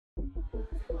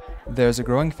There's a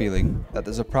growing feeling that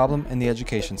there's a problem in the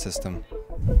education system.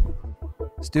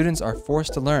 Students are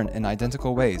forced to learn in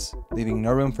identical ways, leaving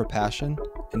no room for passion,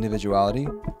 individuality,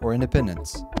 or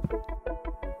independence.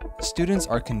 Students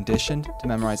are conditioned to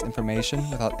memorize information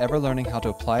without ever learning how to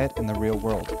apply it in the real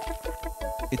world.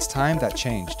 It's time that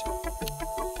changed.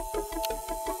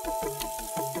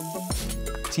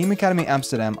 Team Academy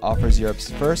Amsterdam offers Europe's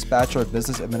first Bachelor of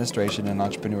Business Administration and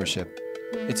Entrepreneurship.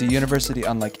 It's a university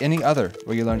unlike any other,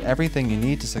 where you learn everything you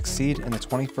need to succeed in the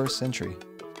 21st century.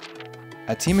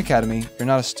 At Team Academy, you're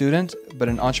not a student, but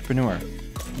an entrepreneur.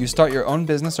 You start your own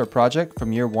business or project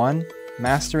from year one,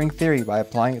 mastering theory by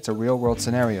applying it to real-world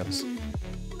scenarios.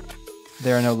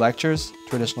 There are no lectures,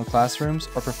 traditional classrooms,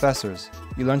 or professors.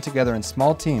 You learn together in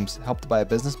small teams, helped by a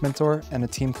business mentor and a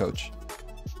team coach.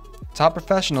 Top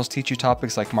professionals teach you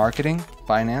topics like marketing,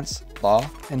 finance, law,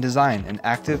 and design in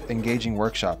active, engaging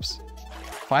workshops.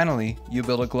 Finally, you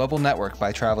build a global network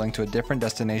by traveling to a different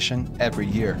destination every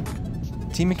year.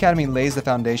 Team Academy lays the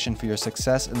foundation for your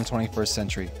success in the 21st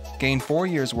century. Gain 4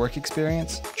 years work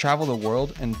experience, travel the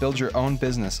world, and build your own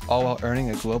business, all while earning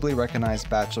a globally recognized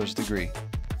bachelor's degree.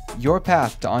 Your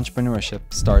path to entrepreneurship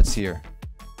starts here.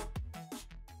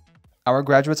 Our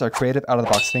graduates are creative,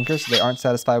 out-of-the-box thinkers. They aren't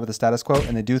satisfied with the status quo,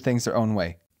 and they do things their own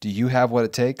way. Do you have what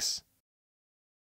it takes?